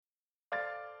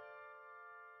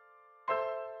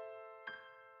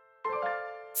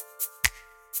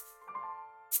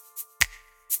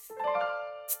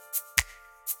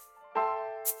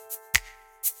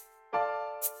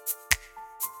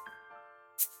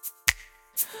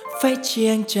Phải chi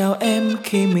anh chào em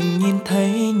khi mình nhìn thấy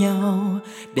nhau,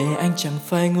 để anh chẳng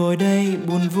phải ngồi đây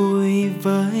buồn vui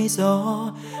với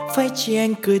gió. Phải chi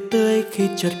anh cười tươi khi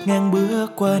chợt ngang bước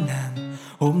qua nàng,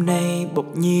 hôm nay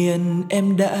bỗng nhiên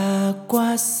em đã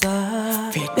quá xa.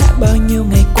 Vì đã bao nhiêu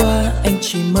ngày qua anh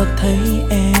chỉ mơ thấy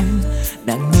em,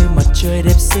 nàng như mặt trời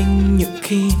đẹp xinh những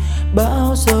khi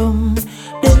bão giông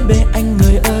đến bên anh.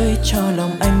 Người ơi cho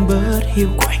lòng anh bớt hiu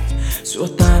quạnh, xua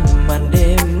tan màn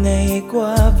đêm ngày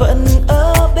qua vẫn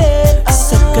ở bên anh.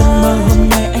 Sao cơn mơ hôm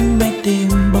nay anh mới tìm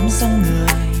bóng dáng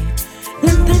người,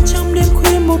 lang thang trong đêm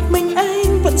khuya một mình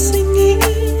anh vẫn suy nghĩ.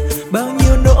 Bao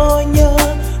nhiêu nỗi nhớ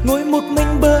ngồi một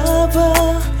mình bơ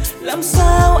vơ, làm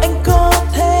sao anh có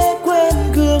thể quên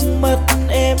gương mặt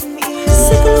em yêu.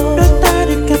 Sẽ có lúc đôi ta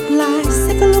được gặp lại,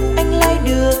 sẽ có lúc anh lại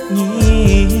được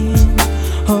nhìn.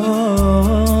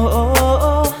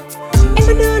 Em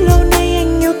vẫn đưa lâu nay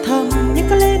anh yêu thầm, nhưng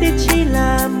có lẽ đây chỉ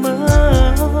là mơ.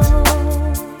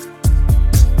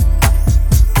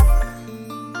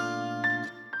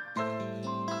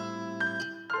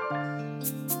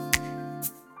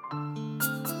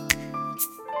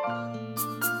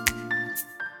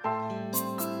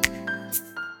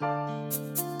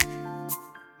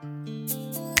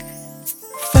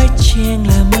 Phải chăng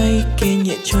là mây kia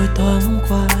nhẹ trôi thoáng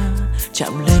qua,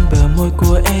 chạm lên bờ môi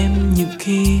của em những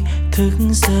khi thức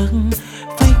giấc.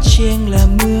 Phải chăng là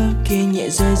mưa kia nhẹ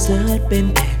rơi rớt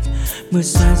bên thềm, mưa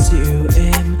xa dịu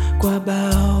êm qua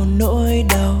bao nỗi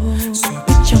đau. Dù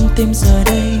biết trong tim giờ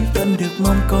đây vẫn được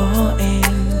mong có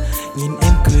em, nhìn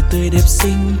em cười tươi đẹp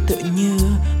xinh tựa như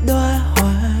đóa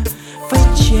hoa. Phải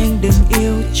chăng đừng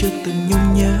yêu chưa từng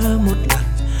nhung nhớ một lần,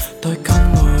 tôi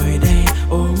không ngồi đây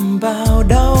ôm bao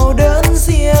đau đớn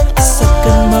riêng anh. Sao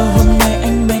cơn mơ hôm nay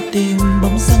anh mới tìm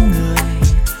bóng dáng người,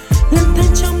 lang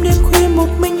thang trong đêm khuya một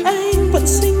mình anh vẫn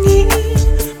suy nghĩ.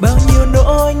 Bao nhiêu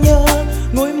nỗi nhớ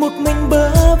ngồi một mình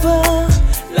bơ vơ,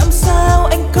 làm sao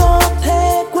anh có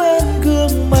thể quên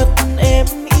gương mặt em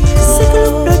yêu. Sẽ có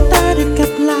lúc đôi ta được gặp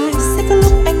lại, sẽ có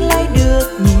lúc anh lại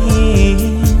được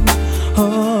nhìn.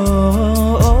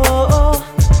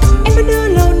 Em vẫn đưa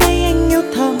lâu nay anh yêu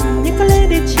thầm, nhưng có lẽ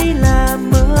đây chỉ là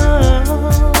mơ.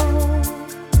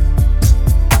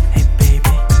 Hey baby,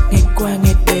 ngày qua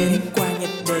ngày đến,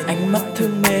 ánh mắt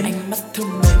thương mến,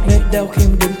 nơi đâu khi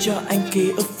em đứng cho anh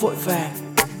ký ức vội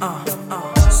vàng.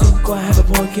 Xuyên qua hai bờ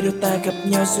môi khi đôi ta gặp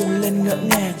nhau run lên ngỡ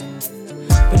ngàng.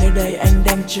 Và nơi đây anh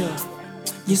đang chờ,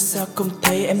 nhưng sao không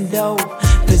thấy em đâu.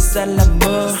 Thời gian là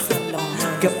mơ,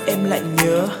 gặp em lại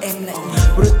nhớ.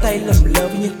 Đôi tay lầm lỡ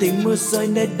với những tiếng mưa rơi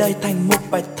nơi đây thành một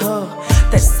bài thơ.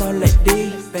 Tại sao lại đi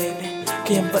baby,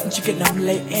 khi em vẫn chưa kịp nắm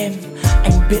lấy em.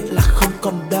 Anh biết là không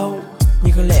còn đâu,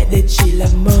 nhưng có lẽ đây chỉ là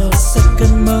mơ. Sao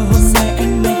cơn mơ hôm nay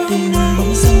anh mới tìm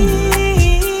bóng dáng người,